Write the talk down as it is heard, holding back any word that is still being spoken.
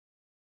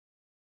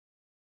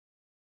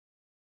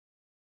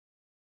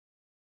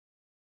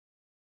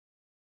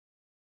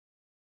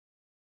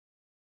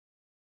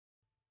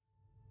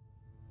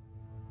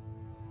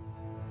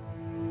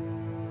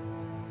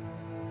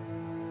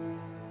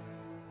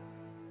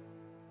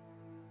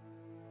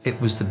It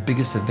was the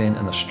biggest event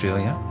in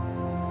Australia.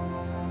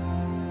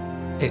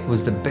 It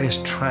was the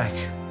best track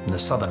in the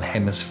Southern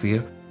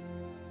Hemisphere.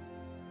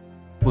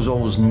 It was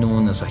always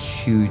known as a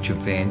huge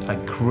event, a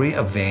great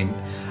event,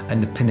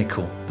 and the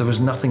pinnacle. There was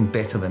nothing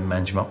better than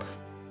Manjimup.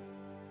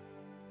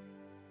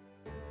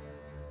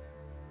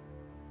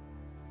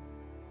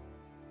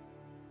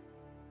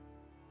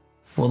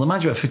 Well, the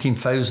Manjimup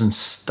 15,000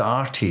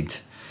 started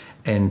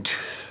in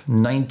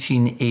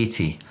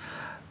 1980,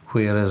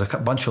 whereas a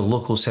bunch of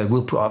locals said,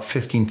 we'll put up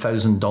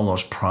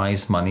 $15,000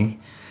 prize money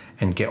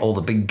and get all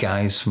the big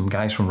guys from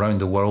around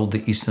the world,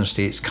 the eastern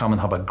states, come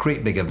and have a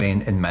great big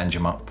event in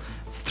Manjimup,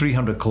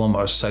 300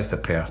 kilometres south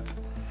of Perth.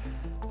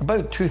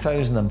 About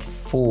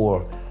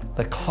 2004,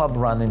 the club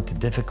ran into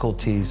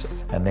difficulties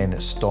and then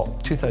it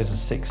stopped.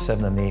 2006,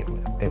 7 and 8,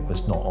 it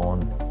was not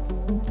on.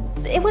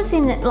 It was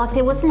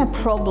there wasn't a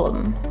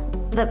problem.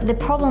 The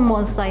problem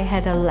was they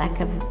had a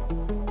lack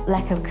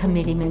of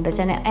committee members,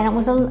 and it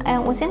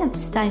was in a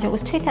stage. It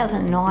was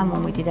 2009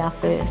 when we did our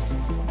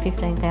first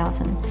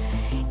 15,000.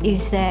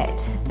 Is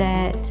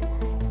that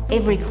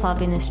every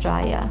club in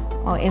Australia,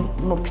 or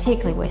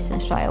particularly Western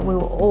Australia, we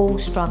were all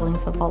struggling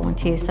for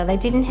volunteers. So they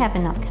didn't have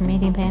enough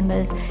committee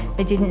members,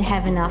 they didn't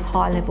have enough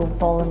high-level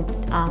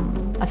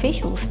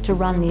officials to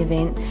run the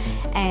event,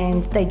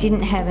 and they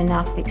didn't have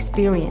enough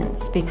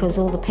experience because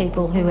all the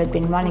people who had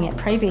been running it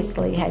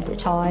previously had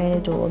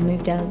retired or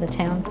moved out of the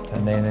town.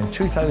 And then in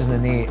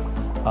 2008,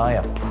 I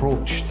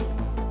approached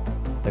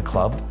the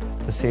club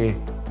to say,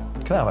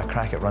 can I have a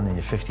crack at running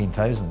your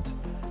 15,000?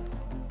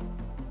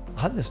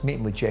 I had this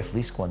meeting with Jeff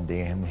Leask one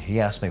day and he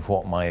asked me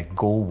what my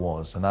goal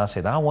was, and I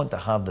said, I want to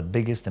have the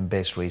biggest and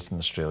best race in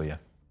Australia.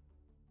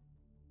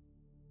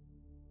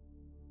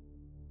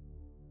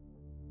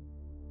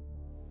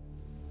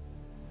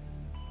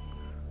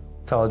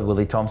 Todd,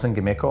 Willie Thomson,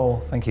 give me a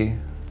call, thank you.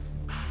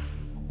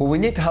 Well, we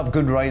need to have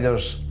good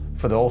riders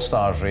for the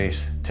All-Stars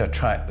race to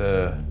attract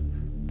the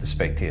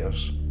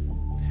spectators.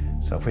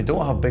 So if we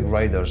don't have big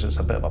riders, it's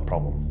a bit of a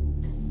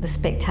problem. The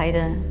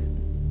spectator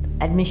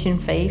admission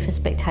fee for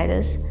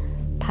spectators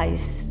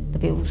pays the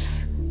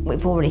bills.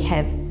 We've already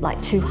have like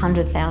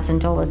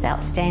 $200,000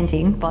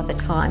 outstanding by the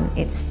time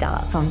it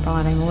starts on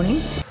Friday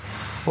morning.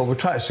 Well, we're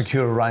trying to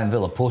secure Ryan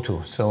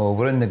Villapoto, so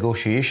we're in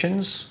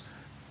negotiations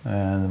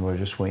and we're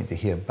just waiting to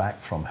hear back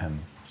from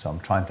him. So I'm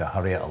trying to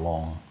hurry it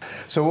along.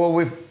 So well,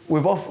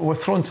 we've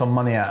thrown some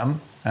money at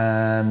him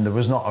and there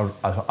was not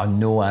a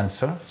no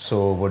answer,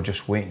 so we're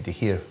just waiting to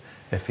hear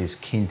if he's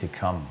keen to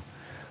come.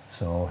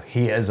 So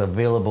he is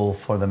available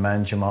for the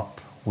Manjimup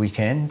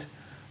weekend,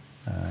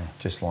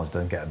 just as long as he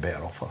doesn't get a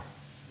better offer.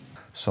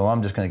 So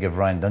I'm just going to give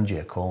Ryan Dungey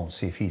a call and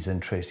see if he's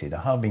interested.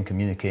 I have been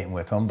communicating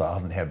with him, but I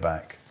haven't heard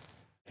back.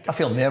 I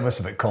feel nervous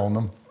about calling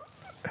him.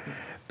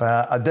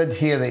 But I did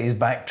hear that he's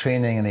back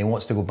training and he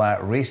wants to go back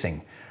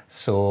racing.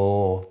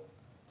 So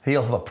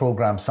he'll have a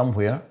programme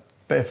somewhere.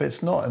 But if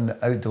it's not in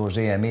the Outdoors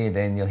AMA,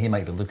 then he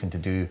might be looking to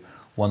do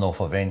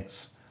one-off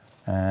events.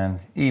 And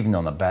even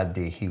on a bad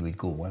day, he would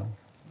go well.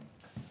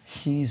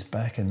 He's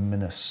back in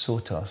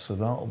Minnesota, so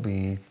that'll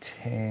be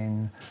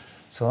 10.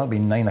 So that'll be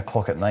 9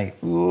 o'clock at night.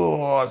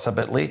 Oh, it's a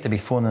bit late to be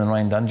phoning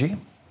Ryan Dungey.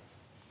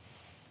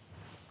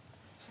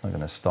 It's not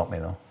going to stop me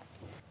though.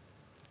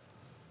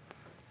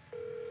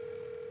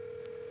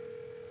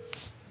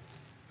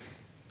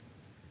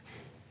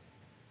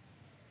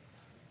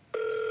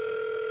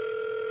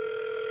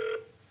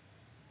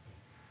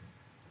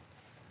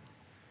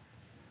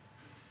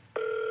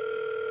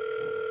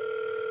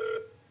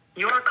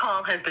 Your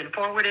call has been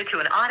forwarded to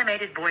an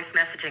automated voice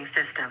messaging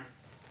system.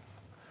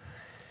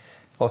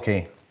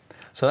 Okay,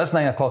 so that's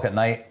 9 o'clock at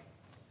night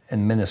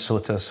in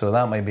Minnesota, so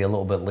that might be a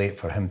little bit late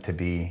for him to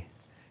be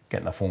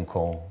getting a phone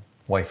call,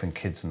 wife and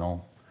kids and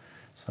all.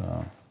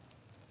 So,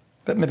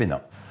 but maybe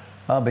not.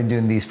 I've been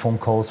doing these phone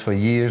calls for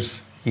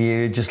years.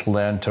 You just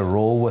learn to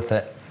roll with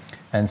it.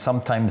 And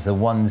sometimes the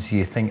ones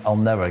you think I'll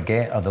never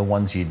get are the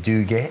ones you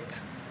do get.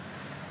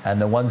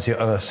 And the ones you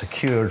are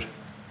secured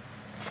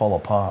fall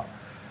apart.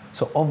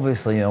 So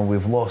obviously,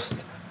 we've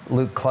lost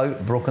Luke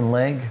Clout, broken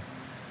leg,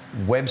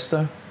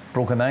 Webster,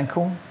 broken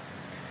ankle,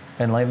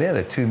 and they're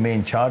the two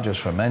main chargers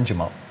for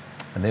Manjimup,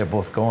 and they're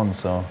both gone,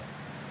 so.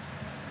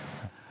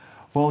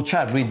 Well,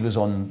 Chad Reed was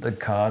on the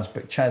cards,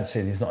 but Chad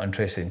said he's not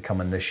interested in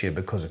coming this year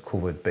because of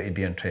COVID, but he'd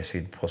be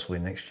interested possibly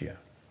next year.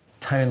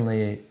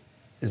 Townley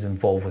is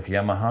involved with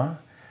Yamaha,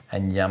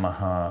 and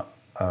Yamaha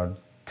are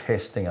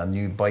testing a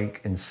new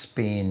bike in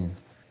Spain,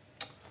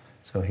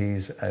 so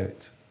he's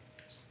out.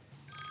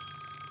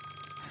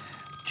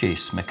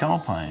 Jace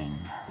McAlpine.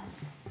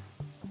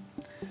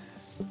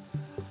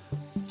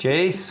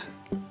 Jace?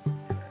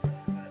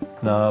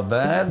 Not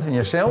bad, and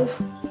yourself?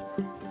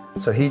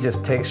 So he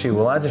just texts you,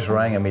 well I just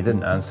rang him, he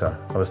didn't answer.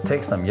 I was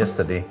texting him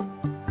yesterday,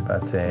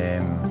 but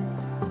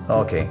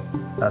okay,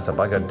 that's a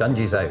bugger,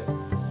 Dungey's out.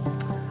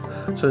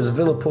 So is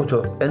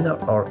Villapoto in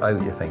or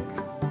out, you think?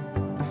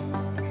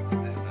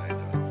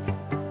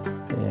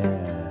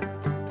 Yeah.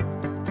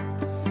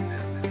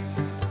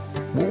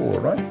 Whoa, all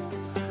right.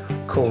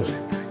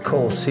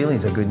 Cole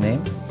Seeley's a good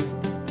name.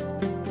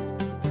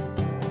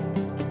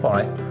 All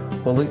right.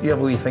 Well, look, you have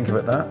a wee think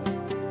about that.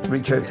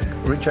 Reach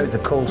out to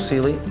Cole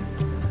Seeley,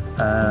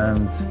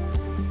 and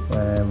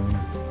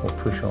we'll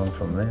push on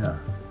from there.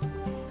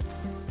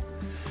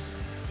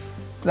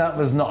 That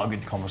was not a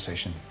good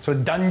conversation. So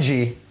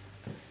Dungy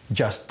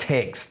just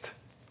texted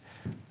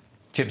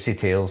Gypsy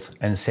Tales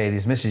and said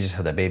his missus just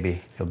had a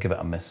baby, he'll give it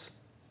a miss.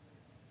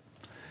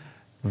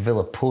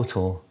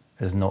 Villapoto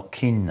is not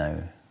keen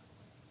now.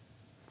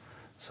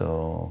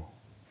 So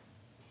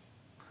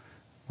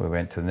we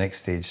went to the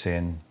next stage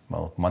saying,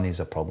 well, money's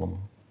a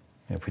problem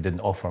if we didn't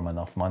offer him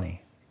enough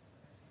money.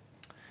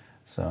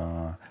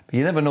 So, but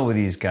you never know with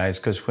these guys,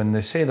 because when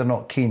they say they're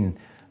not keen,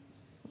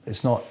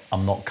 it's not,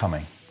 I'm not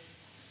coming.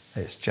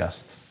 It's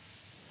just,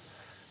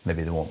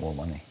 maybe they want more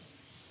money.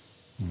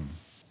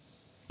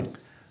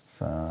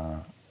 So,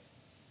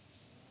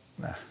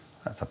 nah,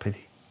 that's a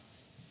pity.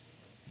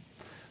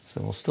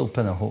 So we'll still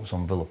pin our hopes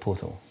on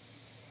Villapoto.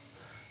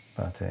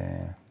 But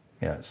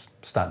yeah, it's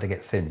starting to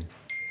get thin.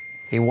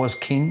 He was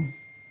keen.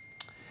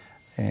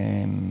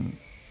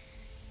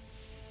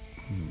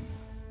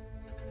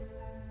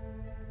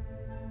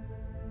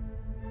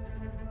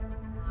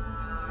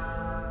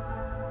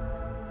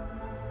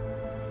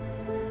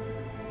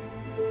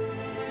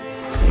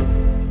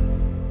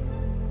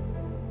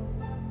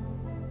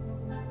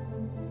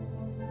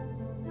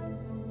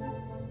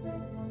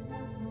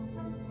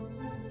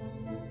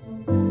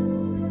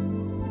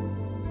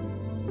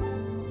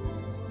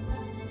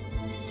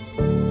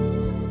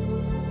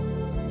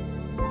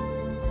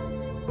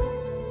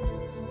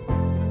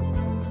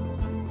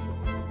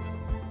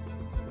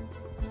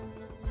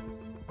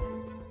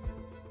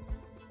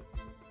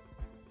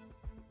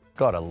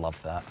 Gotta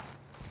love that.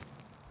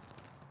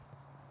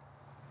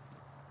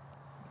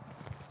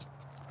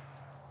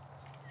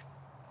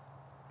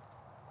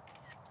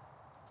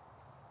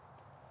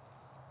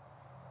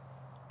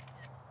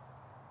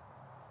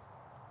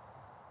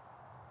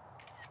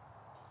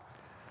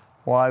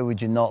 Why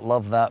would you not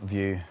love that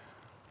view?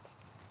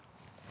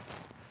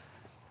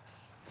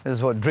 This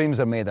is what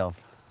dreams are made of.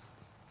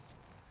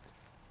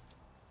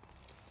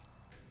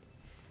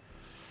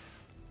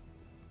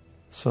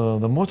 So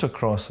the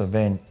motocross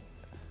event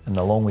in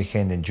the long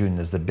weekend in June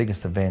is the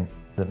biggest event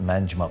that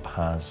Manjimup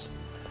has.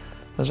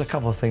 There's a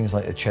couple of things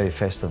like the Cherry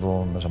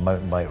Festival, and there's a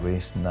mountain bike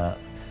race and that,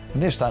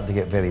 and they're starting to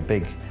get very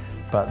big.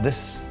 But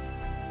this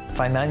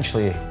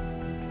financially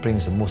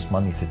brings the most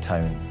money to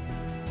town.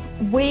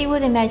 We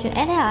would imagine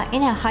in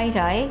our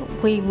heyday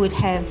we would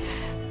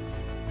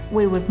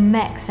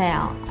max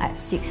out at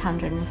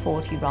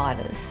 640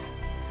 riders.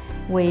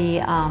 We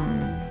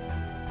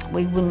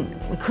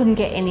couldn't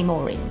get any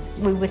more in.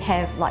 We would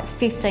have like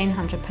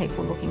 1,500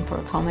 people looking for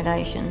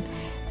accommodation.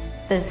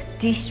 The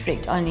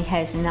district only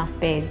has enough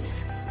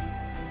beds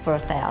for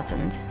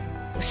 1,000.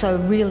 So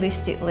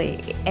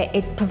realistically,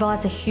 it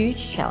provides a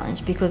huge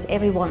challenge because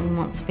everyone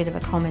wants a bit of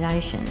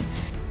accommodation.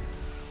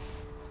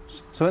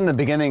 So in the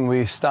beginning,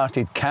 we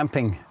started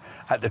camping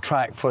at the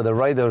track for the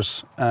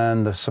riders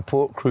and the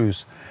support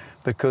crews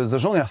because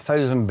there's only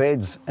 1,000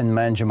 beds in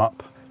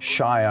Manjimup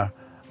Shire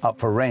up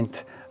for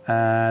rent.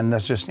 And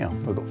there's just,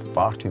 we've got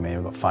far too many.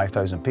 We've got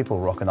 5,000 people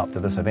rocking up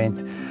to this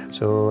event.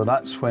 So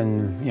that's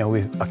when,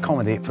 we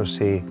accommodate for,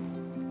 say,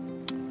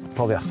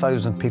 probably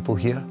 1,000 people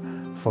here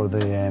for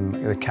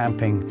the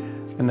camping.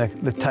 And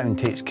the town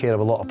takes care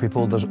of a lot of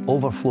people. There's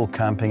overflow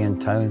camping in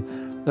town.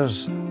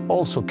 There's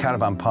also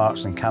caravan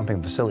parks and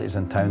camping facilities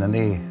in town, and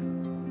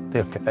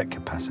they're at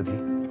capacity.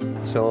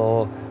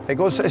 So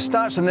it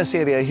starts in this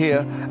area here,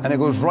 and it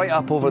goes right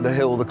up over the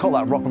hill. They call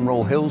that Rock and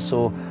Roll Hill.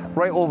 So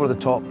right over the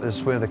top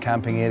is where the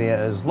camping area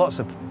is. Lots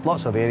of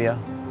area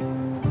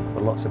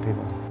for lots of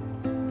people.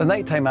 The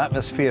nighttime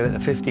atmosphere at the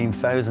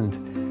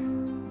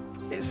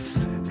 15,000,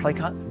 it's like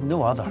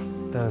no other.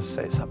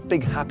 It's a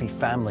big happy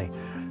family.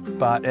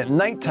 But at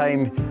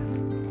nighttime,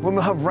 when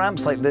we have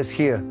ramps like this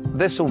here,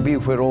 this will be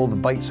where all the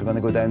bikes are going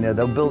to go down there.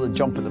 They'll build a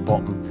jump at the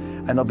bottom,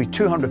 and there'll be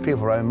 200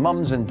 people around,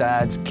 mums and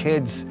dads,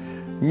 kids,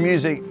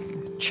 music,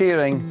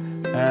 cheering,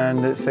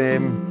 and it's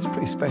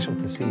pretty special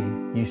to see.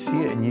 You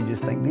see it and you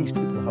just think, these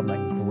people are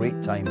having a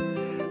great time.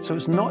 So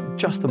it's not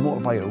just the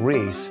motorbike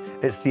race,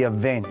 it's the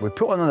event. We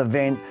put on an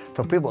event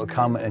for people to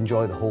come and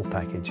enjoy the whole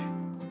package.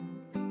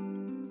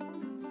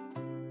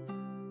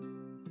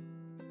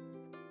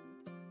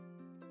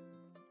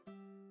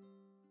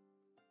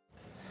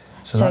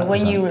 So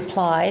when you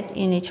replied,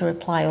 you need to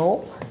reply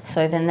all,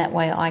 so then that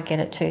way I get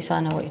it too, so I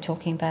know what you're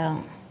talking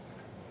about.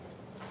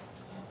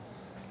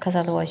 Because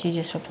otherwise you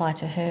just reply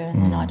to her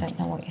and then I don't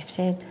know what you've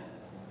said.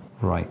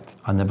 Right,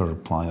 I never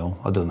reply all.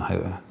 I don't know how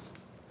to.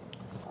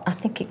 I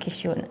think it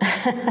gives you an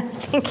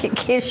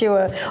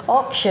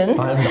option.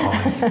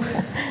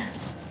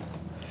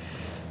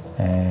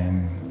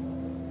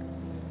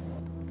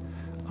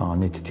 I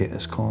need to take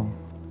this call.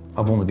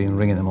 I've only been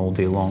ringing them all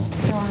day long.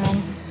 Go on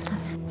then.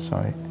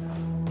 Sorry.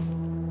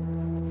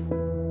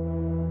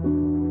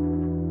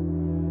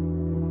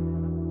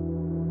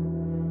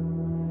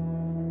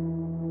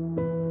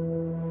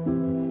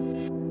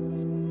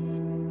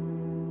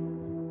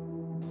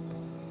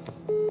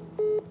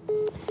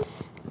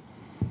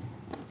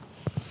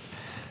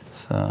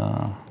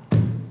 So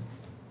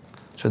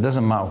it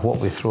doesn't matter what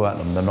we throw at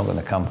them, they're not going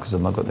to come because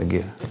they've not got the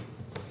gear.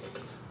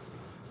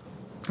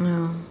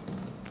 Oh,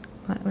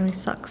 that really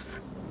sucks.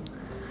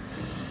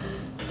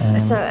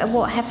 So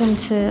what happened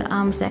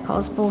to Zach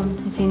Osborne?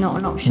 Is he not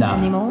an option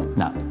anymore?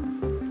 No.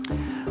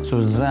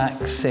 So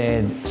Zach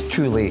said it's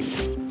too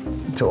late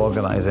to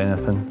organise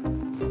anything.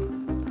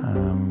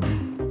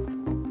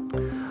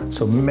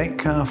 So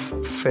Metcalf,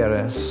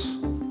 Ferris,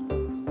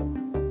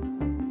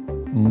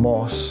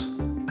 Moss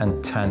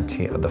and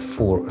Tanti are the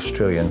 4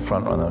 Australian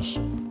frontrunners.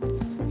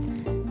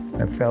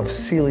 If we have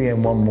Celia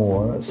and one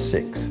more, that's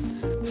 6.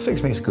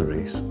 6 makes a good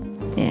race.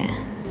 Yeah,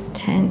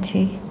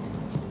 Tanti.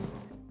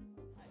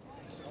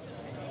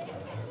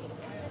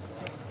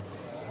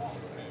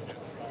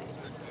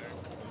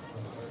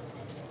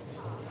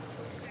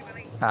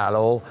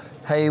 Hello.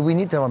 Hey, we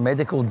need to have a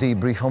medical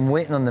debrief. I'm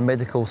waiting on the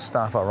medical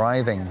staff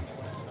arriving.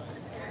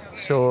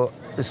 So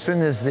as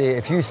soon as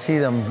if you see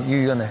them,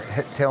 you're gonna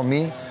tell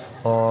me,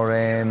 or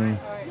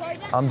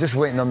I'm just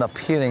waiting on the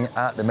appearing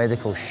at the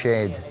medical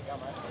shed.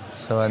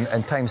 So,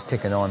 and time's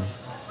ticking on.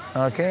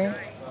 Okay?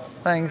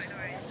 Thanks.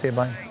 Say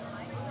bye.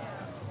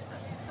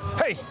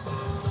 Hey!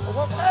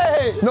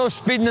 Hey! No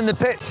speeding in the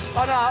pits.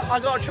 Oh no, I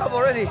got in trouble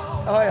already.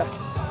 How are you?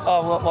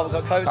 Oh, what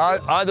got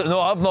COVID? I don't know,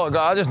 I've not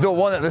got, I just don't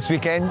want it this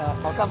weekend.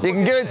 You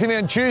can give it to me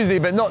on Tuesday,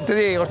 but not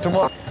today or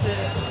tomorrow.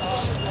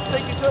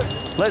 Take you through.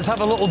 Let's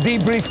have a little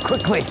debrief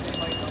quickly.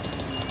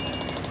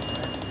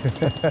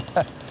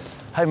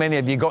 How many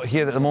have you got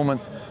here at the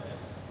moment?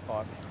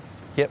 5.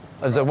 Yep.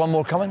 Is there one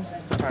more coming?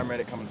 There's a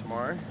paramedic coming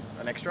tomorrow,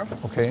 an extra.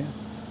 Okay.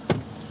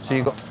 So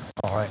you got,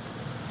 all right.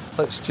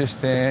 Let's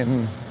just,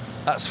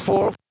 that's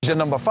 4. You're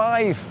number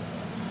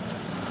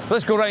 5.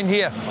 Let's go round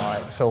here. All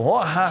right. So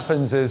what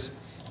happens is,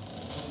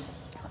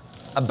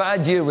 a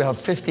bad year we have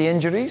 50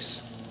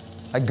 injuries.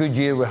 A good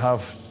year we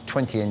have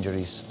 20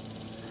 injuries.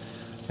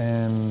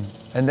 And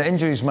the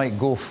injuries might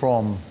go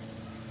from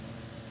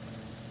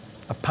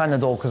a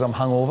Panadol because I'm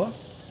hungover.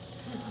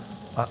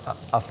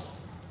 I've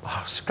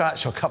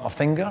scratched or cut my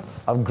finger.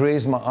 I've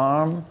grazed my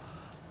arm.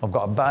 I've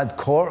got a bad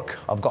cork.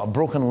 I've got a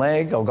broken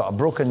leg. I've got a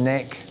broken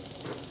neck.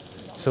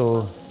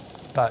 So,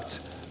 but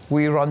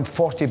we run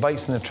 40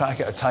 bikes on the track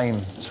at a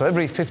time. So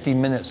every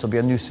 15 minutes there'll be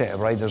a new set of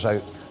riders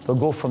out. They'll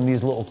go from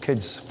these little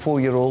kids,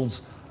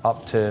 4-year-olds,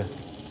 up to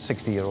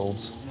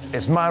 60-year-olds.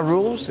 It's my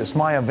rules, it's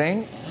my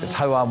event, it's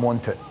how I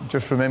want it.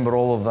 Just remember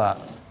all of that.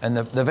 And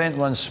the event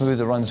runs smooth,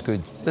 it runs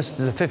good. This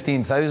is the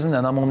 15,000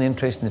 and I'm only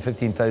interested in the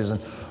 15,000,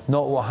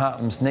 not what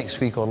happens next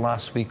week or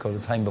last week or the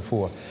time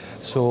before.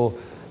 So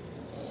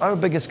our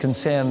biggest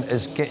concern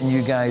is getting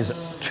you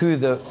guys to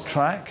the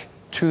track,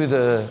 to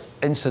the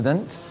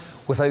incident,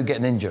 without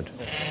getting injured.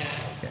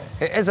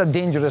 It is a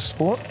dangerous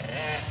sport.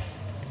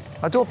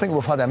 I don't think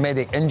we've had a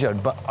medic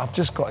injured, but I've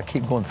just got to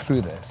keep going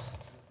through this.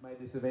 Made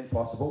this event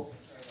possible.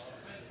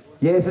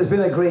 Yes, it's been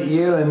a great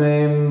year,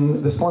 and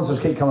the sponsors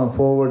keep coming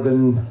forward,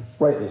 and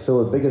rightly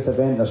so. The biggest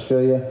event in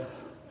Australia.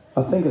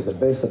 I think it's the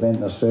best event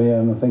in Australia,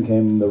 and I think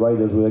the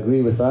riders will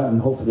agree with that,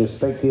 and hopefully the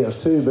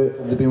spectators too.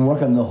 But they've been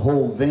working the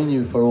whole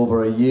venue for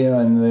over a year,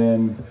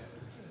 and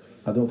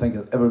I don't think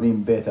it's ever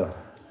been better.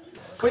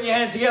 Put your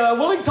hands together.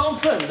 Willie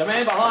Thomson, the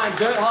man behind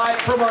Dirt High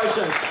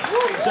Promotions.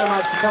 Thank you so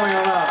much for coming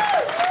on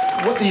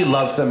up. What do you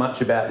love so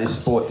much about this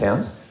sport,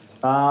 Towns?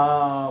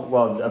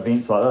 Well,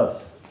 events like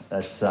this.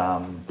 It's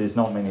there's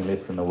not many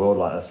left in the world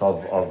like this.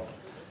 I've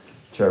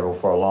travelled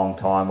for a long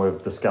time. We're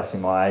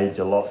discussing my age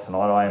a lot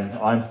tonight.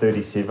 I'm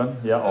 37.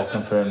 Yeah, I'll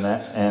confirm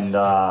that. And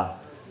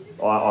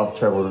I've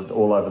travelled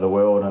all over the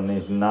world, and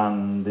there's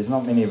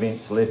not many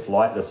events left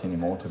like this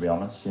anymore. To be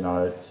honest, you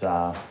know, it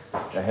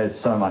has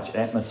so much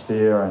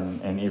atmosphere,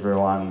 and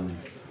everyone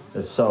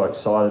is so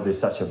excited. There's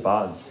such a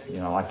buzz. You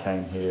know, I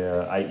came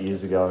here 8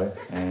 years ago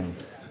and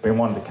been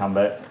wanting to come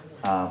back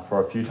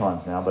for a few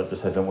times now, but it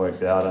just hasn't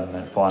worked out, and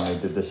it finally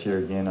did this year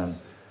again. And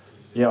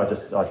yeah,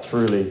 I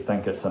truly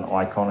think it's an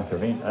iconic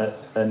event,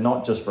 and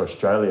not just for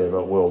Australia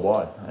but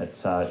worldwide. It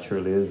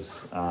truly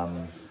is.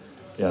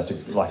 You know,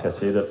 like I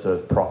said, it's a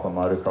proper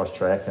motocross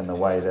track, and the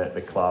way that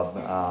the club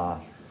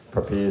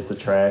prepares the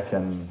track,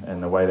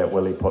 and the way that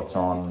Willie puts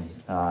on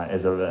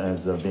as an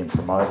event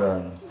promoter,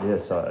 and yeah,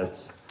 so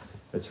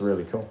it's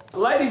really cool.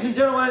 Ladies and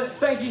gentlemen,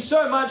 thank you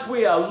so much.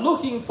 We are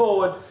looking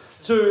forward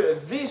to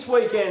this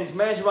weekend's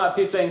Manjimup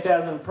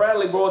 15,000,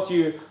 proudly brought to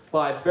you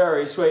by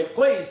Berry Sweet.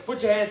 Please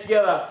put your hands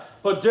together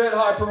for Dirt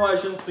High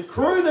Promotions, the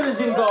crew that is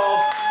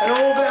involved, and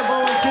all of our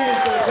volunteers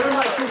that are going to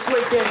make this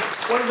weekend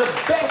one of the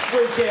best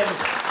weekends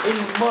in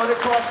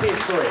motocross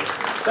history.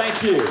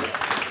 Thank you.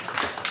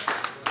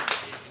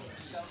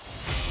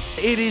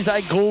 It is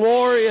a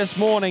glorious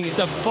morning.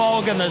 The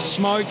fog and the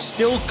smoke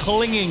still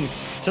clinging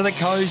to the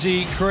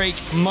Cozy Creek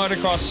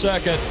motocross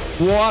circuit.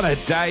 What a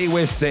day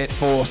we're set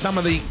for. Some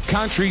of the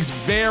country's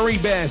very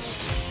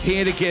best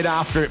here to get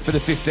after it for the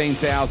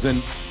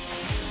 15,000.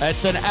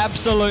 It's an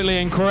absolutely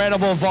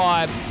incredible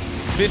vibe.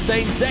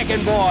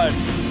 15-second board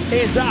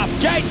is up.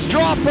 Gates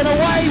drop and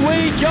away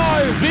we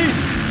go.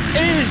 This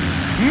is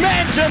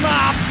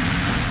Manjimup.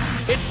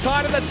 It's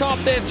tight at the top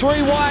there.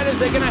 3 widers.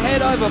 They're going to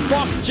head over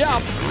Fox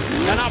Jump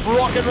and up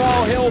Rock and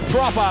Roll Hill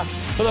proper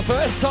for the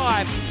first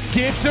time.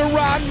 Gets a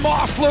run.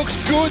 Moss looks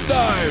good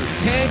though.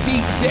 Tanti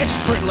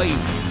desperately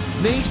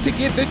needs to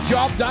get the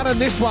job done in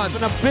this one.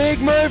 And a big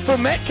move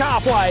from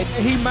Metcalf way.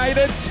 He made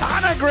a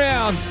ton of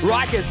ground.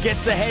 Rikers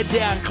gets the head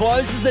down,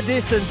 closes the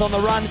distance on the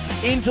run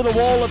into the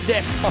wall of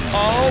death.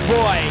 Oh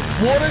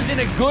boy. Waters in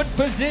a good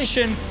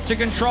position to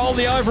control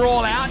the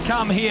overall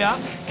outcome here.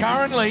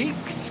 Currently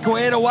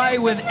squared away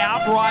with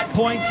outright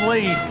points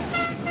lead.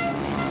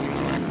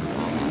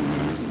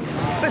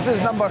 This is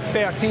number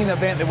 13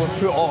 event that we've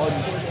put on.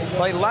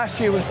 Like last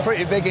year was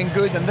pretty big and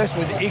good, and this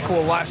would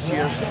equal last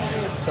year's.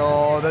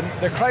 So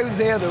the crowd's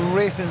there, the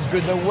racing's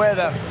good, the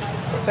weather,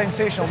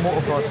 sensational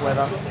motocross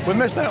weather. We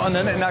missed out on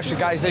the international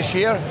guys this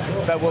year,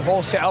 but we've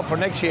all set up for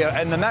next year.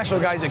 And the national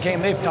guys that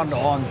came, they've turned it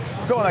on.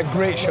 Put on a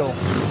great show.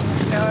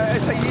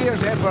 It's a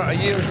year's effort, a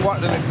year's work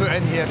that we put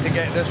in here to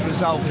get this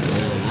result.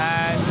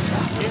 And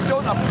you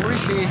don't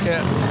appreciate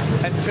it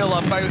until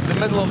about the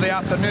middle of the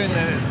afternoon,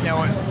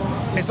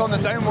 and it's on the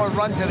downward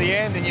run to the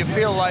end, and you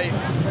feel like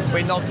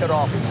we knocked it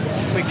off.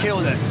 We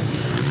killed it.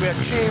 We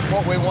achieved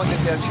what we wanted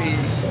to achieve.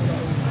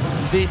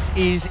 This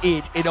is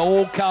it. It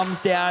all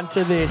comes down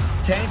to this.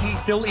 Tanti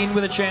still in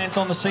with a chance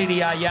on the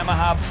CDR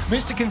Yamaha.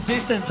 Mr.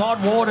 Consistent,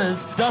 Todd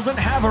Waters, doesn't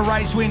have a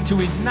race win to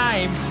his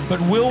name,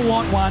 but will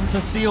want one to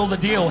seal the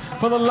deal.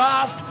 For the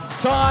last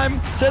time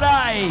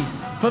today,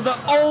 for the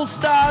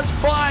All-Stars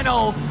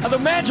final of the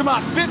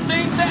Manjimup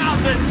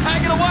 15,000.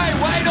 Take it away,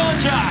 Wade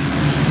Orchard.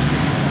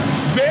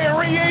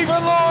 Very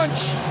even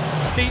launch.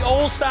 The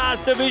All-Stars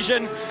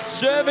division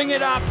serving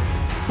it up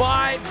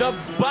by the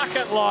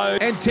bucket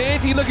load. And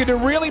Tanti looking to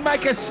really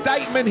make a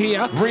statement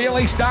here.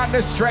 Really starting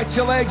to stretch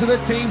the legs of the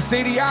Team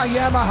CDR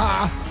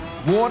Yamaha.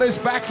 Waters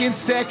back in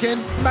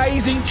second.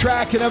 Amazing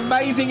track, an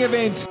amazing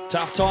event.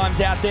 Tough times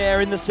out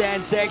there in the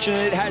sand section,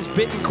 and it has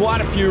bitten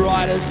quite a few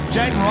riders.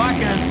 Jaden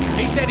Rikers,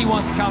 he said he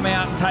wants to come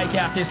out and take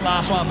out this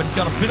last one, but he's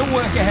got a bit of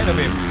work ahead of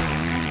him.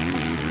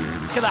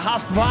 Look at the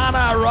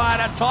Husqvarna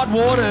rider, Todd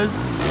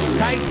Waters,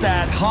 takes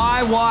that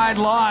high, wide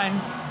line.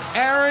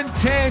 Aaron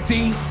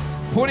Tanti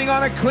putting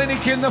on a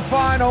clinic in the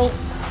final.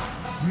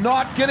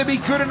 Not going to be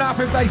good enough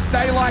if they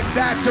stay like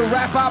that to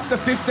wrap up the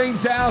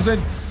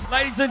 15,000.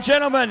 Ladies and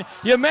gentlemen,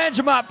 your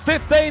Manjimup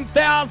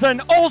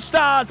 15,000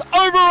 All-Stars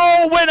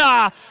overall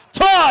winner,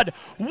 Todd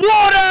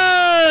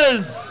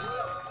Waters!